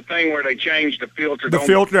 Do the thing where they change the filter.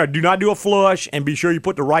 Do not do a flush, and be sure you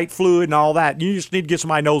put the right fluid and all that. You just need to get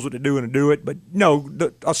somebody who knows what to do and to do it. But no,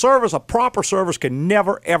 a proper service can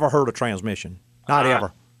never, ever hurt a transmission. Not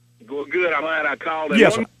ever. Well, good. I'm glad I called it.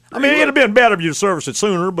 Yes, sir. I mean, it'd have been better if you serviced it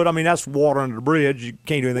sooner, but, I mean, that's water under the bridge. You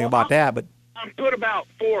can't do anything about that. But I put about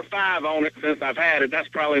 4 or 5 on it since I've had it. That's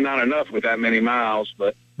probably not enough with that many miles.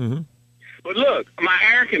 But But look, my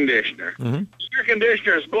air conditioner. Air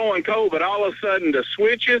conditioner is blowing cold, but all of a sudden the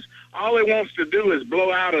switches, all it wants to do is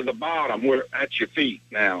blow out of the bottom. We're at your feet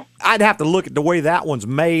now. I'd have to look at the way that one's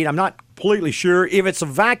made. I'm not completely sure. If it's a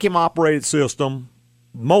vacuum-operated system,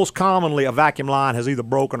 most commonly a vacuum line has either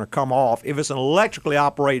broken or come off. If it's an electrically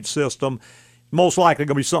operated system, most likely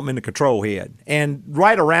going to be something in the control head. And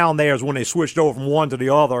right around there is when they switched over from one to the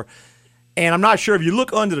other. And I'm not sure, if you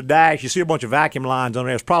look under the dash, you see a bunch of vacuum lines on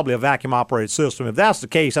there. It's probably a vacuum-operated system. If that's the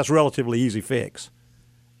case, that's a relatively easy fix.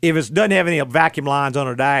 If it doesn't have any vacuum lines on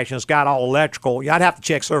the dash and it's got all electrical, I'd have to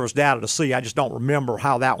check service data to see. I just don't remember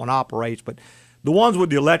how that one operates. But the ones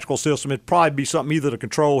with the electrical system, it'd probably be something either the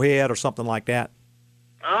control head or something like that.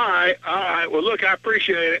 All right. Well, look, I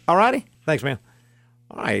appreciate it. All righty. Thanks, man.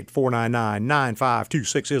 All right,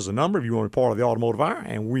 499-9526 is the number if you want to be part of the Automotive Hour.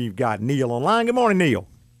 And we've got Neil online. Good morning, Neil.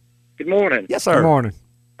 Good morning. Yes, sir. Good morning.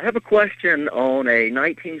 I have a question on a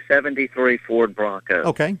 1973 Ford Bronco.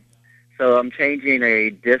 Okay. So I'm changing a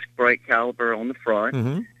disc brake caliper on the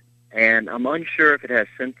front, and I'm unsure if it has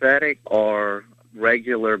synthetic or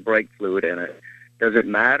regular brake fluid in it. Does it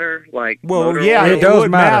matter? Well, yeah, it does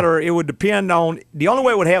matter. It would depend on – the only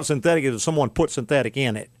way it would have synthetic is if someone put synthetic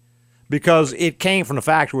in it, because it came from the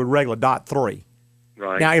factory with regular .3.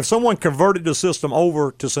 Right. Now, if someone converted the system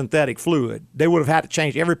over to synthetic fluid, they would have had to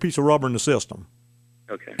change every piece of rubber in the system.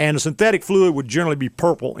 Okay. And the synthetic fluid would generally be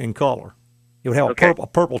purple in color. It would have a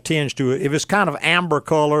purple tinge to it. If it's kind of amber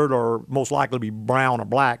colored, or most likely be brown or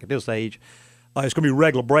black at this age, it's going to be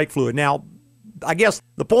regular brake fluid. Now, I guess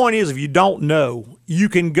the point is, if you don't know, you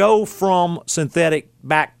can go from synthetic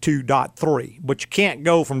back to .3, but you can't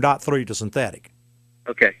go from .3 to synthetic.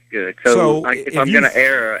 Okay, good. So if I'm going to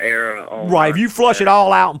err on... Right, if you flush it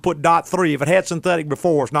all out and put .3, if it had synthetic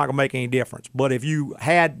before, it's not going to make any difference. But if you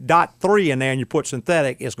had .3 in there and you put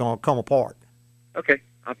synthetic, it's going to come apart. Okay,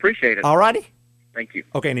 I appreciate it. All righty? Thank you.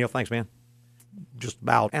 Okay, Neil, thanks, man. Just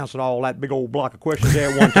about answered all that big old block of questions there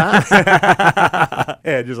at one time.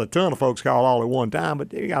 Yeah, just a ton of folks called all at one time,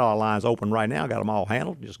 but you got all the lines open right now. Got them all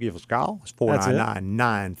handled. Just give us a call. It's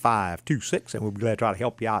 499-9526, and we'll be glad to try to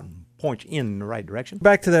help you out and point you in the right direction.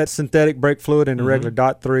 Back to that synthetic brake fluid and the regular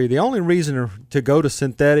 .3. The only reason to go to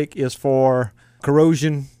synthetic is for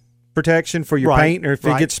corrosion protection for your paint, or if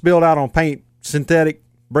it gets spilled out on paint, synthetic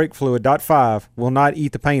brake fluid .5 will not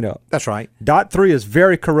eat the paint up. That's right. .3 is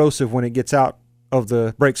very corrosive when it gets out of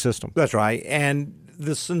the brake system. That's right. And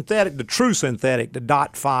the true synthetic, the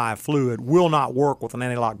 .5 fluid, will not work with an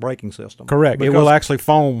anti-lock braking system. Correct. It will actually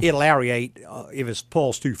foam. It'll aerate if it's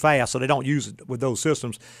pulsed too fast, so they don't use it with those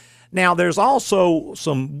systems. Now, there's also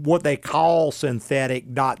some what they call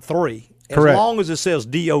synthetic .3. As long as it says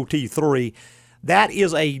DOT3, that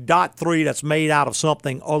is a .3 that's made out of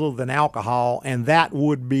something other than alcohol, and that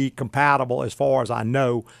would be compatible as far as I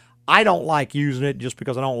know. I don't like using it just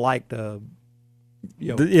because I don't like the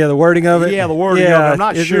wording of it. Yeah, the wording of it. I'm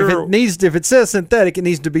not sure. If it says synthetic, it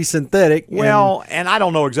needs to be synthetic. Well, and I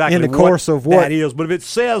don't know exactly in the course of what that is, but if it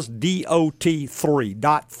says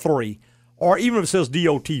DOT3.3, or even if it says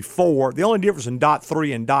DOT4, the only difference in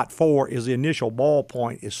 .3 and .4 is the initial ball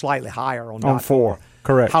point is slightly higher on .4.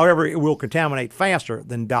 Correct. However, it will contaminate faster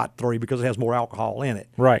than .3 because it has more alcohol in it.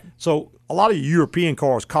 Right. So a lot of European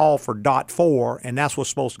cars call for .4, and that's what's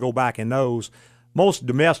supposed to go back in those. Most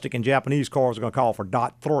domestic and Japanese cars are going to call for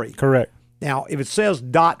 .3. Correct. Now, if it says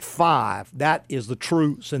 .5, that is the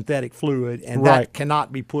true synthetic fluid, and that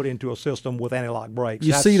cannot be put into a system with anti-lock brakes.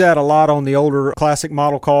 You see that a lot on the older classic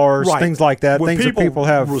model cars, things like that. When things that people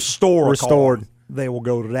have restored. They will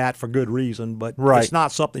go to that for good reason, but it's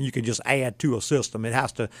not something you can just add to a system. It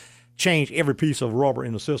has to change every piece of rubber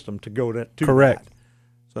in the system to go to Correct. that.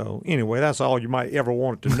 So anyway, that's all you might ever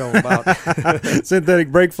want to know about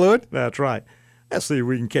synthetic brake fluid. That's right. Let's see if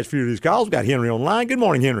we can catch a few of these calls. We've got Henry on the line. Good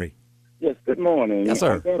morning, Henry. Yes, good morning. Yes,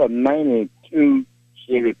 sir. I got a 92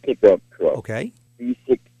 Chevy pickup truck. Okay.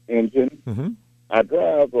 V6 engine. Mm-hmm. I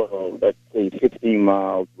drive, let's say, 15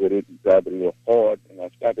 miles with it and drive it a little hard, and I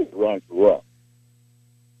started to run rough.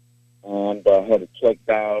 And I had it checked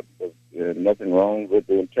out. There's nothing wrong with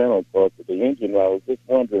the internal parts of the engine. I was just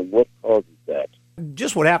wondering what causes that.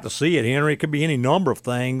 Just would have to see it, Henry. It could be any number of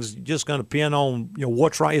things. Just going to depend on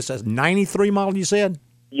what's right. It says 93 model, you said?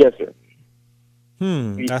 Yes, sir.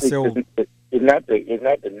 That's the old. It's not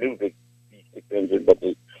the new V6 engine, but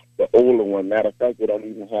the older one. Matter of fact, they don't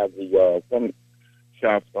even have the some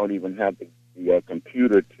shops don't even have the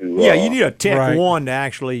computer to. Yeah, you need a Tech 1 to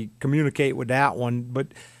actually communicate with that one, but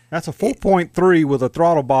that's a 4.3 with a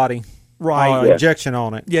throttle body. Injection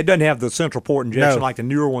on it. Yeah, it doesn't have the central port injection like the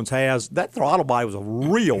newer ones has. That throttle body was a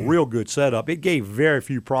real good setup. It gave very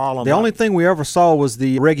few problems. The only thing we ever saw was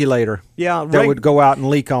the regulator. Yeah, that would go out and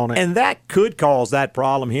leak on it. And that could cause that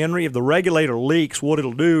problem, Henry. If the regulator leaks, what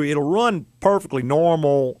it'll do, it'll run perfectly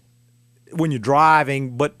normal when you're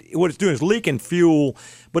driving, but what it's doing is leaking fuel,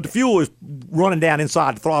 but the fuel is running down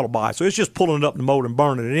inside the throttle body, so it's just pulling it up in the motor and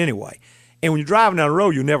burning it anyway. And when you're driving down the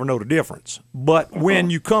road, you never know the difference. But when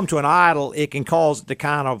you come to an idle, it can cause it to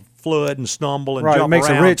kind of flood and stumble and jump around.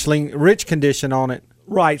 It makes a rich condition on it.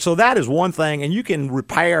 Right, so that is one thing, and you can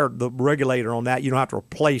repair the regulator on that. You don't have to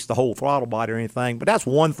replace the whole throttle body or anything, but that's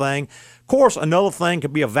one thing. Of course, another thing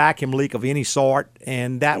could be a vacuum leak of any sort,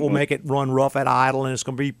 and that will make it run rough at idle, and it's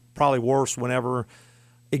going to be probably worse whenever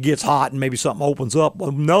it gets hot and maybe something opens up.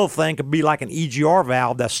 Another thing could be like an EGR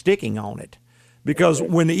valve that's sticking on it. Because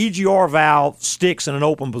when the EGR valve sticks in an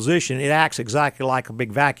open position, it acts exactly like a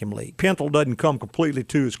big vacuum leak. Pintle doesn't come completely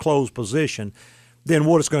to its closed position. Then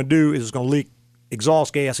what it's going to do is it's going to leak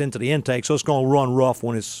exhaust gas into the intake, so it's going to run rough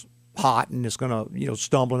when it's hot and it's going to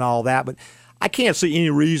stumble and all that. But I can't see any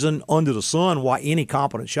reason under the sun why any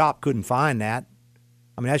competent shop couldn't find that.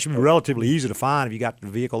 I mean, that should be relatively easy to find if you got the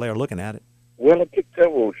vehicle there looking at it. Well, I picked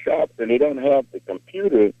several shops and they don't have the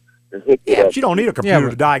computer. Yeah, but you don't need a computer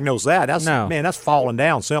to diagnose that. That's falling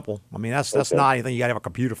down simple. I mean, that's not anything you got to have a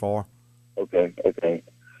computer for. Okay,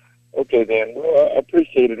 then. Well, I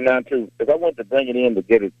appreciate it now, too, because I want to bring it in to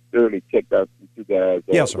get it thoroughly checked out with you guys.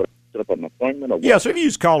 Yes, sir. Set up an appointment? Or what? Yeah, so if you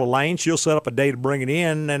just call Elaine, she'll set up a day to bring it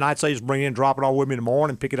in, and I'd say just bring it in, drop it all with me in the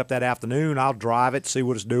morning, pick it up that afternoon. I'll drive it, see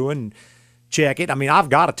what it's doing, check it. I mean, I've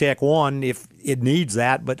got a Tech 1 if it needs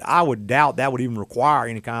that, but I would doubt that would even require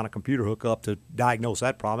any kind of computer hookup to diagnose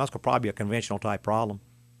that problem. That's going to probably be a conventional type problem.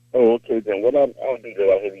 Oh, okay, then. Well, I'll do that.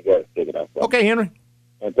 I'll have you guys check it out. Okay, Henry.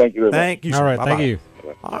 And thank you very much. Thank you, sir. All right, Bye-bye. thank you.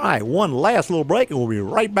 All right, one last little break, and we'll be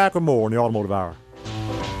right back with more in the Automotive Hour.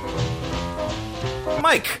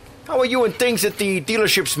 Mike, how are you and things at the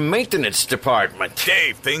dealership's maintenance department?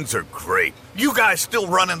 Dave, things are great. You guys still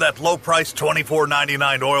running that low-price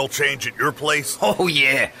 $24.99 oil change at your place? Oh,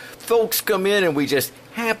 yeah. Folks come in and we just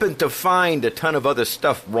happen to find a ton of other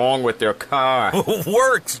stuff wrong with their car.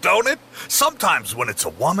 Works, don't it? Sometimes when it's a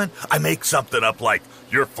woman, I make something up like,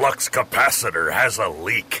 your flux capacitor has a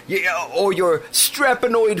leak. Yeah, or your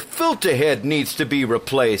strapanoid filter head needs to be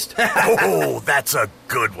replaced. Oh, that's a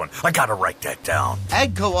good one. I gotta write that down.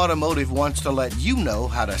 AGCO Automotive wants to let you know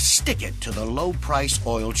how to stick it to the low-price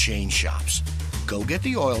oil change shops. Go get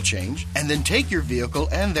the oil change, and then take your vehicle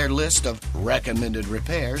and their list of recommended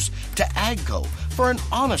repairs to AGCO for an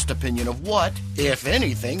honest opinion of what, if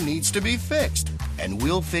anything, needs to be fixed. And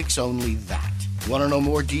we'll fix only that. Want to know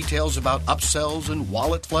more details about upsells and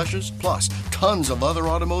wallet flushes, plus tons of other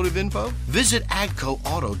automotive info? Visit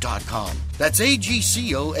agcoauto.com. That's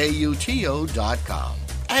AGCOAUTO.com.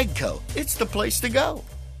 AGCO, it's the place to go.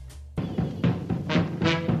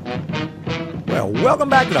 Well, welcome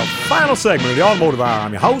back to the final segment of the Automotive Hour.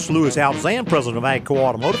 I'm your host, Louis Altazan, president of AGCO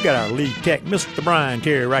Automotive. Got our lead tech, Mr. Brian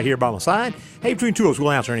Terry, right here by my side. Hey, between two of us,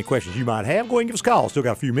 we'll answer any questions you might have. Go ahead and give us a call. Still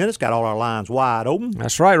got a few minutes. Got all our lines wide open.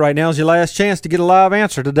 That's right. Right now is your last chance to get a live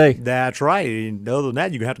answer today. That's right. And other than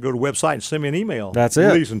that, you're going to have to go to the website and send me an email. That's it.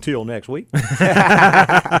 At least until next week.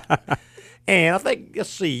 And I think, let's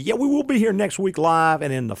see, yeah, we will be here next week live,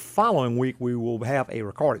 and in the following week we will have a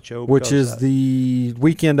recorded show. Which is the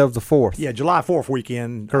weekend of the 4th. Yeah, July 4th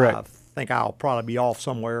weekend. Correct. think I'll probably be off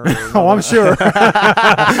somewhere. Oh, I'm sure.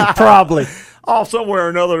 Probably. Off somewhere or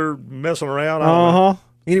another messing around. Uh-huh.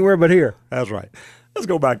 Anywhere but here. That's right. Let's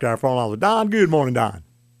go back to our phone line with Don. Good morning, Don.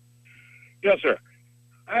 Yes, sir.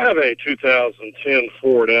 I have a 2010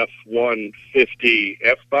 Ford F-150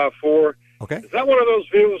 F-by-4. Okay. Is that one of those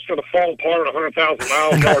vehicles going to fall apart at 100,000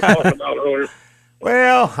 miles y'all were talking about earlier?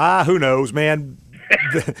 Well, who knows, man.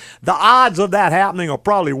 The odds of that happening are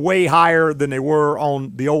probably way higher than they were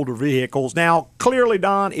on the older vehicles. Now, clearly,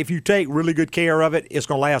 Don, if you take really good care of it, it's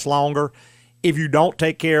going to last longer. If you don't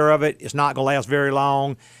take care of it, it's not going to last very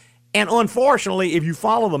long. And unfortunately, if you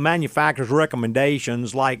follow the manufacturer's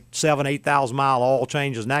recommendations, like 7,000, 8,000 mile oil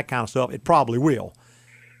changes and that kind of stuff, it probably will.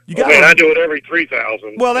 I do it every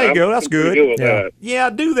 3,000. Well, there you go. That's good. Yeah,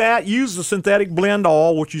 do that. Use the synthetic blend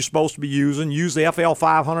oil, which you're supposed to be using. Use the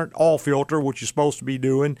FL500 oil filter, which you're supposed to be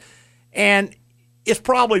doing. And it's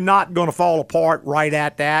probably not going to fall apart right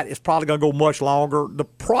at that. It's probably going to go much longer. The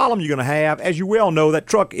problem you're going to have, as you well know, that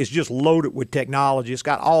truck is just loaded with technology. It's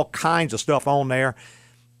got all kinds of stuff on there.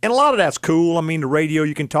 And a lot of that's cool. I mean, the radio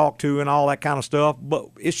you can talk to and all that kind of stuff. But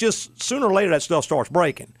it's just sooner or later that stuff starts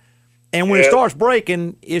breaking. And when it starts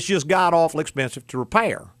breaking, it's just god-awful expensive to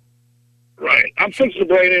repair. Right. I'm fixing to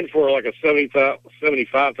bring in for like a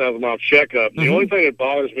 75,000-mile checkup. The only thing that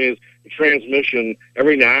bothers me is the transmission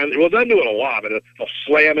every now and then. Well, it doesn't do it a lot, but it'll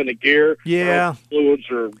slam in the gear. Yeah.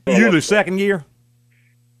 Fluids or... Usually second gear.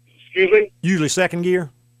 Excuse me? Usually second gear.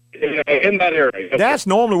 Yeah, in that area. That's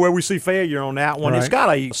normally where we see failure on that one. Right. It's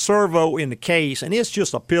got a servo in the case, and it's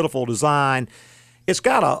just a pitiful design. It's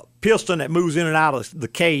got a piston that moves in and out of the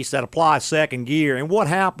case that applies second gear, and what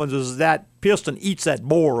happens is that piston eats that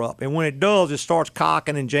bore up, and when it does, it starts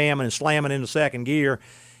cocking and jamming and slamming into second gear.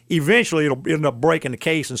 Eventually, it'll end up breaking the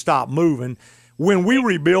case and stop moving. When we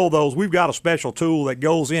rebuild those, we've got a special tool that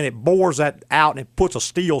goes in, it bores that out, and it puts a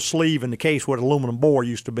steel sleeve in the case where the aluminum bore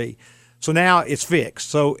used to be. So now it's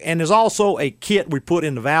fixed. And there's also a kit we put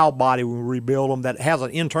in the valve body when we rebuild them that has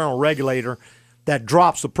an internal regulator that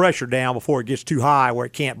drops the pressure down before it gets too high where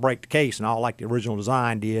it can't break the case and all like the original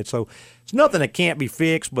design did. So it's nothing that can't be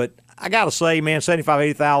fixed, but I got to say, man, 75,000,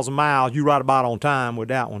 80,000 miles, you right about on time with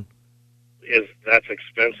that one. That's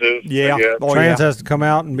expensive? Yeah. Trans has to come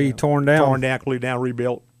out and be torn down. Torn down, completely down,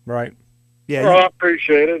 rebuilt. Right. Yeah. Well, I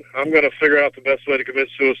appreciate it. I'm going to figure out the best way to commit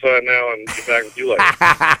suicide now and get back with you later.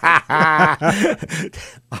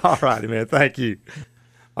 All righty, man. Thank you.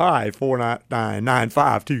 All right,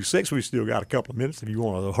 499-9526. We still got a couple of minutes if you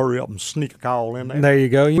want to hurry up and sneak a call in there. There you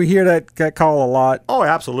go. We hear that call a lot. Oh,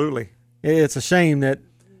 absolutely. It's a shame that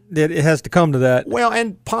it has to come to that. Well,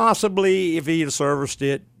 and possibly if he'd have serviced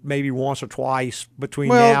it maybe once or twice between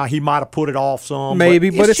now, he might have put it off some. Maybe,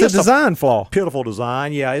 but it's a design flaw. Pitiful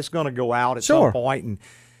design. Yeah, it's going to go out at some point, and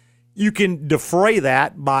you can defray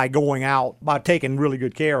that by going out, by taking really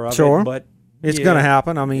good care of it. But it's going to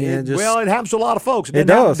happen. I mean, it happens to a lot of folks. It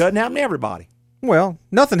does. Doesn't happen to everybody. Well,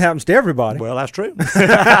 nothing happens to everybody. Well, that's true.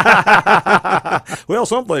 Well,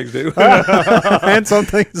 some things do. And some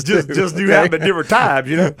things just do happen at different times,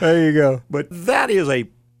 you know. There you go. But that is a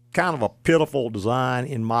kind of a pitiful design,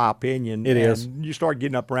 in my opinion. It is. You start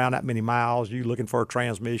getting up around that many miles, you're looking for a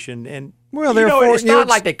transmission, and it's not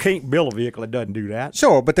like they can't build a vehicle that doesn't do that.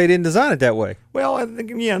 Sure, but they didn't design it that way. Well, and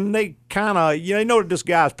they kind of, they know that this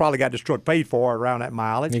guy's probably got this truck paid for around that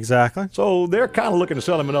mileage. Exactly. So they're kind of looking to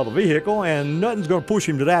sell him another vehicle, and nothing's going to push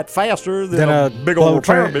him to that faster than a big old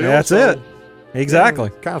repair bill. That's it. Exactly.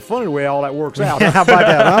 Kind of funny the way all that works out. How about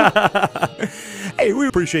that, huh? Hey, we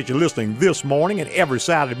appreciate you listening this morning and every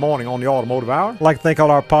Saturday morning on the Automotive Hour. I'd like to thank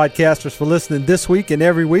all our podcasters for listening this week and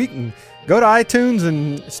every week. And go to iTunes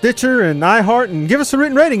and Stitcher and iHeart and give us a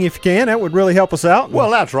written rating if you can. That would really help us out.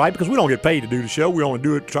 Well, that's right, because we don't get paid to do the show. We only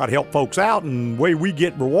do it to try to help folks out. And the way we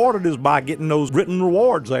get rewarded is by getting those written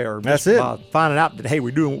rewards there. That's it. By finding out that, hey,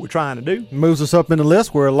 we're doing what we're trying to do. Moves us up in the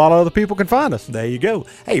list where a lot of other people can find us. There you go.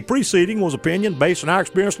 Hey, preceding was opinion based on our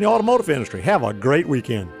experience in the automotive industry. Have a great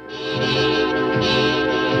weekend.